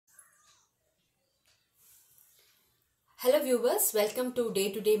Hello viewers, welcome to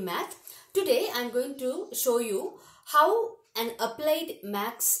Day Math. Today I am going to show you how an applied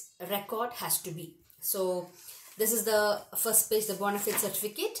maths record has to be. So this is the first page, the bona fide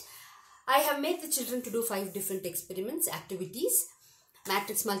certificate. I have made the children to do 5 different experiments, activities: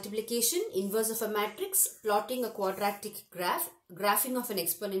 matrix multiplication, inverse of a matrix, plotting a quadratic graph, graphing of an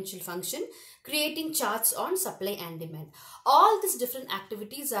exponential function, creating charts on supply and demand. All these different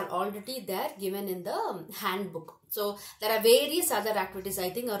activities are already there given in the handbook. So there are various other activities. I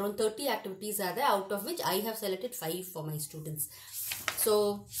think around 30 activities are there, out of which I have selected 5 for my students.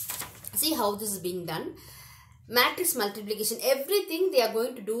 So see how this is being done. Matrix multiplication, everything they are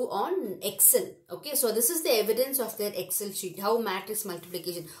going to do on Excel. Okay, so this is the evidence of their Excel sheet. How matrix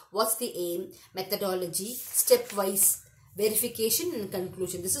multiplication, what's the aim, methodology, stepwise verification and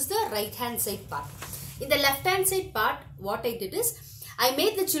conclusion. This is the right hand side part. In the left hand side part, what I did is I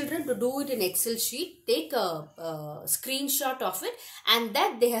made the children to do it in Excel sheet, take a screenshot of it, and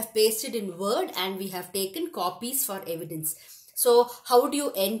that they have pasted in Word, and we have taken copies for evidence. So how do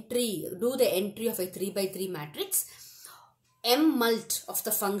you do the entry of a 3 by 3 matrix? M mult of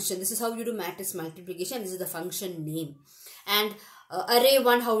the function. This is how you do matrix multiplication. This is the function name. And array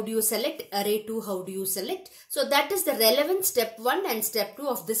 1, how do you select? Array 2, how do you select? So that is the relevant step 1 and step 2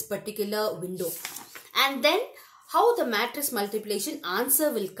 of this particular window. And then how the matrix multiplication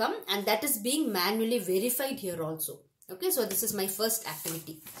answer will come, and that is being manually verified here also. Okay, so this is my first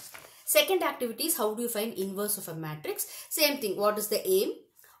activity. Second activity is how do you find inverse of a matrix? Same thing. What is the aim?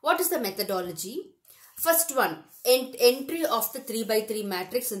 What is the methodology? First one, entry of the 3 by 3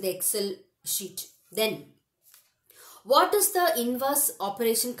 matrix in the Excel sheet. Then, what is the inverse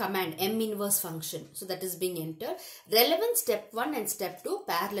operation command? M inverse function. So that is being entered. Relevant step 1 and step 2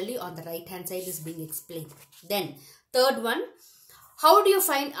 parallelly on the right hand side is being explained. Then, third one, how do you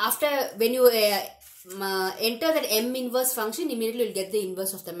find after when you enter that M inverse function, immediately you will get the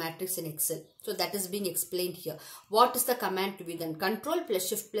inverse of the matrix in Excel. So that is being explained here. What is the command to be done? Control plus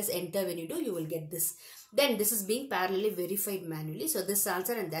shift plus enter, when you do, you will get this. Then this is being parallelly verified manually. So this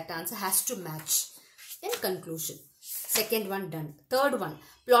answer and that answer has to match. Then conclusion. Second one done. Third one,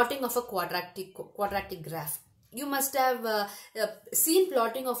 plotting of a quadratic graph. You must have seen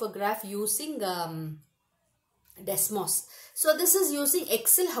plotting of a graph using Desmos. So this is using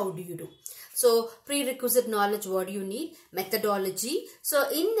Excel. How do you do? So prerequisite knowledge, what do you need? Methodology. So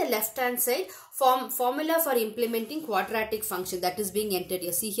in the left hand side, formula for implementing quadratic function, that is being entered.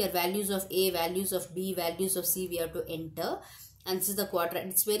 You see here values of A, values of B, values of C we have to enter. And this is the quadratic.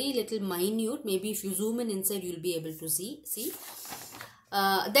 It's very little minute. Maybe if you zoom in inside, you will be able to see.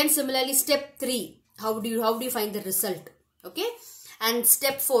 Then similarly, step 3. How do you find the result? Okay. And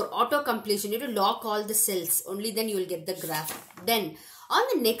step 4, auto completion. You have to lock all the cells. Only then you will get the graph. Then on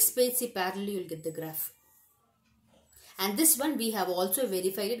the next page, see, parallelly you will get the graph. And this one we have also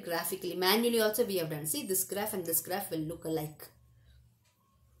verified it graphically. Manually also we have done. See, this graph and this graph will look alike.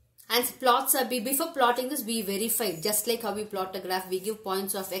 And plots are, before plotting this, we verified. Just like how we plot a graph, we give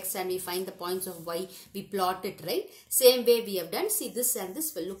points of X and we find the points of Y. We plot it, right? Same way we have done. See, this and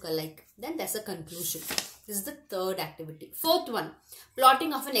this will look alike. Then there's a conclusion. This is the third activity. Fourth one,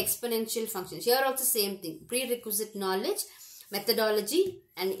 plotting of an exponential function. Here also same thing. Prerequisite knowledge, methodology,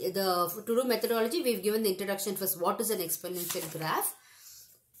 and to do methodology, we've given the introduction first. What is an exponential graph?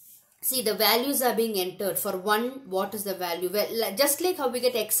 See, the values are being entered. For 1, what is the value? Well, just like how we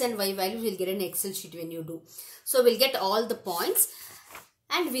get X and Y values, we'll get an Excel sheet when you do. So we'll get all the points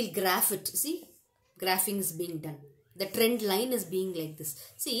and we'll graph it. See, graphing is being done. The trend line is being like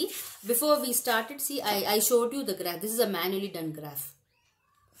this. See, before we started, see, I showed you the graph. This is a manually done graph.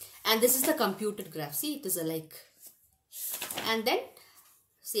 And this is the computed graph. See, it is alike. And then,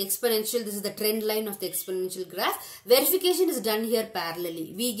 see, exponential, this is the trend line of the exponential graph. Verification is done here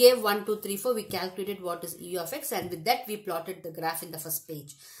parallelly. We gave 1, 2, 3, 4. We calculated what is E of X, and with that we plotted the graph in the first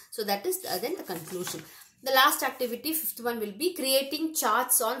page. So that is then the conclusion. The last activity, fifth one, will be creating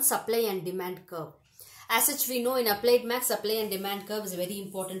charts on supply and demand curve. As such, we know in applied maths, supply and demand curve is a very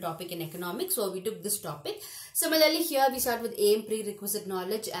important topic in economics. So we took this topic. Similarly, here we start with aim, prerequisite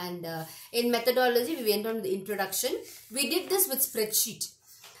knowledge, and in methodology, we went on the introduction. We did this with spreadsheet.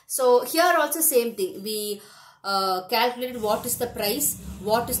 So here also same thing. We calculated what is the price,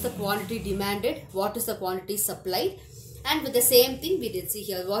 what is the quantity demanded, what is the quantity supplied. And with the same thing we did. See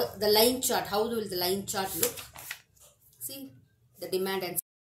here, the line chart. How will the line chart look? See, the demand and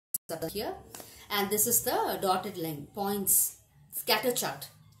supply here. And this is the dotted line, points, scatter chart.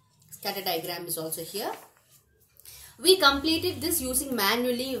 Scatter diagram is also here. We completed this using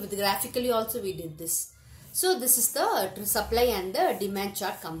manually, with graphically also we did this. So this is the supply and the demand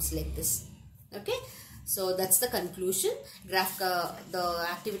chart comes like this. Okay. So that's the conclusion. The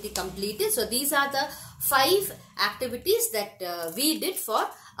activity completed. So these are the 5 activities that we did for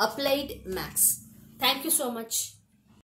applied maths. Thank you so much.